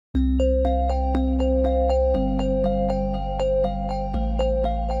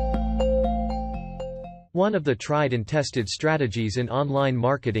One of the tried and tested strategies in online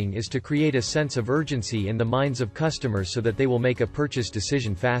marketing is to create a sense of urgency in the minds of customers so that they will make a purchase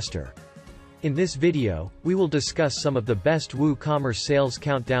decision faster. In this video, we will discuss some of the best WooCommerce Sales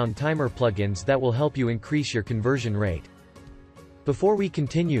Countdown timer plugins that will help you increase your conversion rate. Before we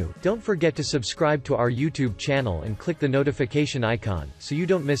continue, don't forget to subscribe to our YouTube channel and click the notification icon, so you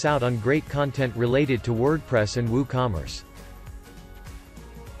don't miss out on great content related to WordPress and WooCommerce.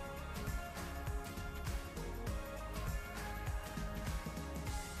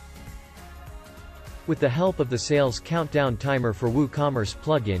 With the help of the Sales Countdown Timer for WooCommerce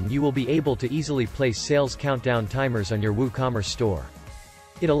plugin, you will be able to easily place sales countdown timers on your WooCommerce store.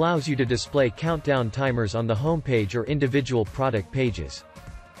 It allows you to display countdown timers on the homepage or individual product pages.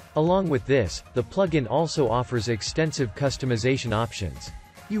 Along with this, the plugin also offers extensive customization options.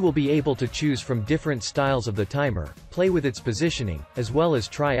 You will be able to choose from different styles of the timer, play with its positioning, as well as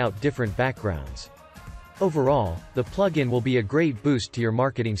try out different backgrounds. Overall, the plugin will be a great boost to your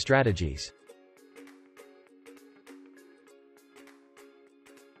marketing strategies.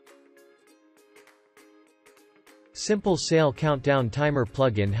 Simple Sale Countdown Timer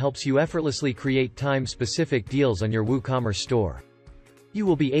plugin helps you effortlessly create time-specific deals on your WooCommerce store. You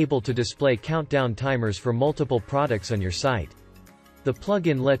will be able to display countdown timers for multiple products on your site. The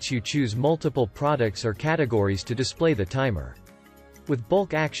plugin lets you choose multiple products or categories to display the timer. With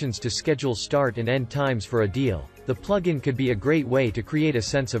bulk actions to schedule start and end times for a deal, the plugin could be a great way to create a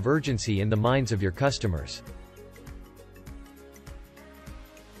sense of urgency in the minds of your customers.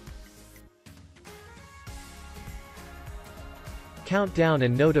 Countdown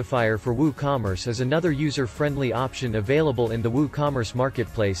and Notifier for WooCommerce is another user-friendly option available in the WooCommerce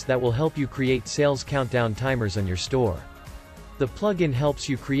marketplace that will help you create sales countdown timers on your store. The plugin helps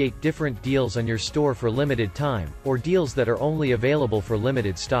you create different deals on your store for limited time, or deals that are only available for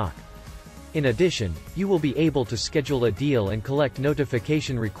limited stock. In addition, you will be able to schedule a deal and collect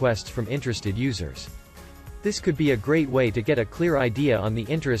notification requests from interested users. This could be a great way to get a clear idea on the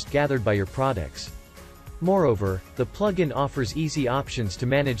interest gathered by your products. Moreover, the plugin offers easy options to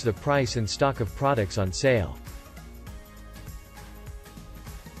manage the price and stock of products on sale.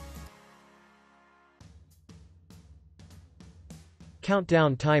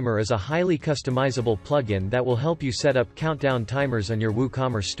 Countdown Timer is a highly customizable plugin that will help you set up countdown timers on your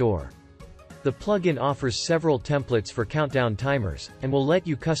WooCommerce store. The plugin offers several templates for countdown timers, and will let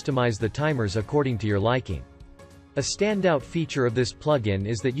you customize the timers according to your liking. A standout feature of this plugin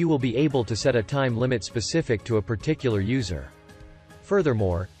is that you will be able to set a time limit specific to a particular user.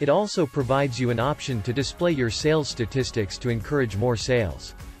 Furthermore, it also provides you an option to display your sales statistics to encourage more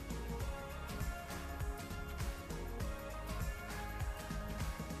sales.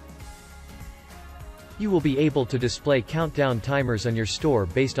 You will be able to display countdown timers on your store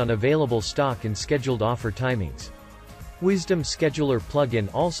based on available stock and scheduled offer timings. WISDM Scheduler plugin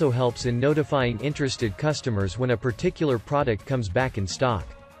also helps in notifying interested customers when a particular product comes back in stock.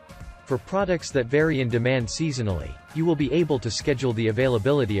 For products that vary in demand seasonally, you will be able to schedule the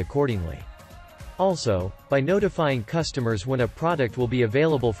availability accordingly. Also, by notifying customers when a product will be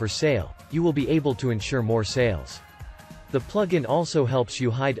available for sale, you will be able to ensure more sales. The plugin also helps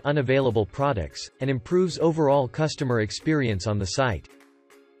you hide unavailable products, and improves overall customer experience on the site.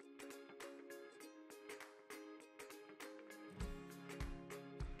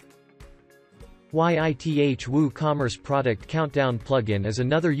 YITH WooCommerce Product Countdown plugin is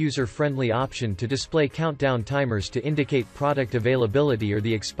another user-friendly option to display countdown timers to indicate product availability or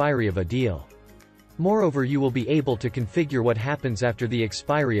the expiry of a deal. Moreover, you will be able to configure what happens after the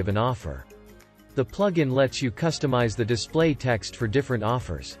expiry of an offer. The plugin lets you customize the display text for different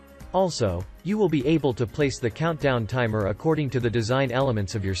offers. Also, you will be able to place the countdown timer according to the design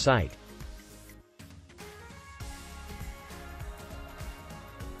elements of your site.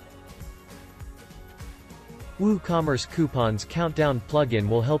 WooCommerce Coupons Countdown plugin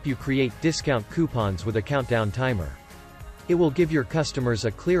will help you create discount coupons with a countdown timer. It will give your customers a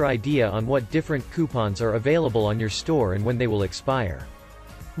clear idea on what different coupons are available on your store and when they will expire.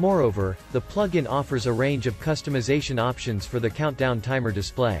 Moreover, the plugin offers a range of customization options for the countdown timer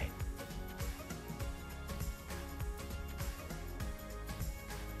display.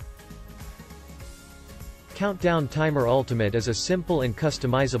 Countdown Timer Ultimate is a simple and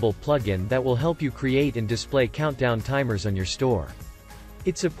customizable plugin that will help you create and display countdown timers on your store.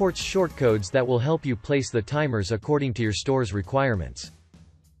 It supports shortcodes that will help you place the timers according to your store's requirements.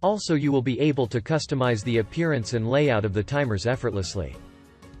 Also, you will be able to customize the appearance and layout of the timers effortlessly.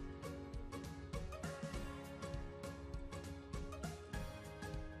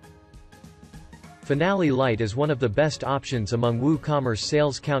 Finale Lite is one of the best options among WooCommerce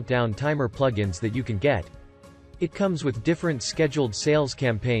Sales Countdown timer plugins that you can get. It comes with different scheduled sales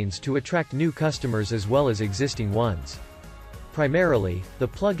campaigns to attract new customers as well as existing ones. Primarily, the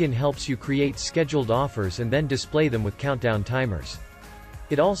plugin helps you create scheduled offers and then display them with countdown timers.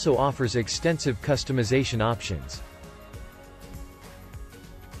 It also offers extensive customization options.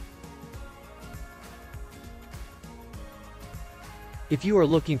 If you are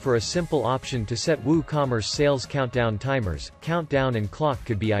looking for a simple option to set WooCommerce Sales Countdown timers, Countdown and Clock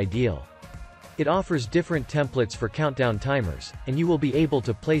could be ideal. It offers different templates for countdown timers, and you will be able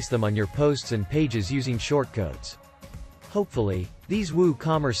to place them on your posts and pages using shortcodes. Hopefully, these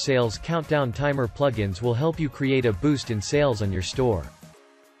WooCommerce Sales Countdown timer plugins will help you create a boost in sales on your store.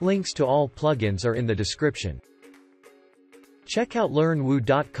 Links to all plugins are in the description. Check out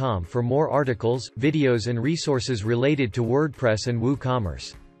learnwoo.com for more articles, videos and resources related to WordPress and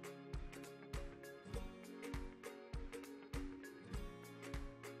WooCommerce.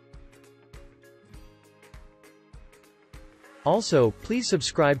 Also, please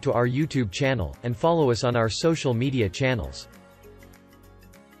subscribe to our YouTube channel, and follow us on our social media channels.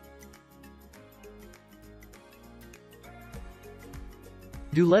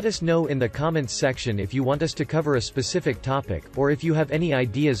 Do let us know in the comments section if you want us to cover a specific topic, or if you have any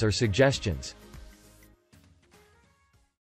ideas or suggestions.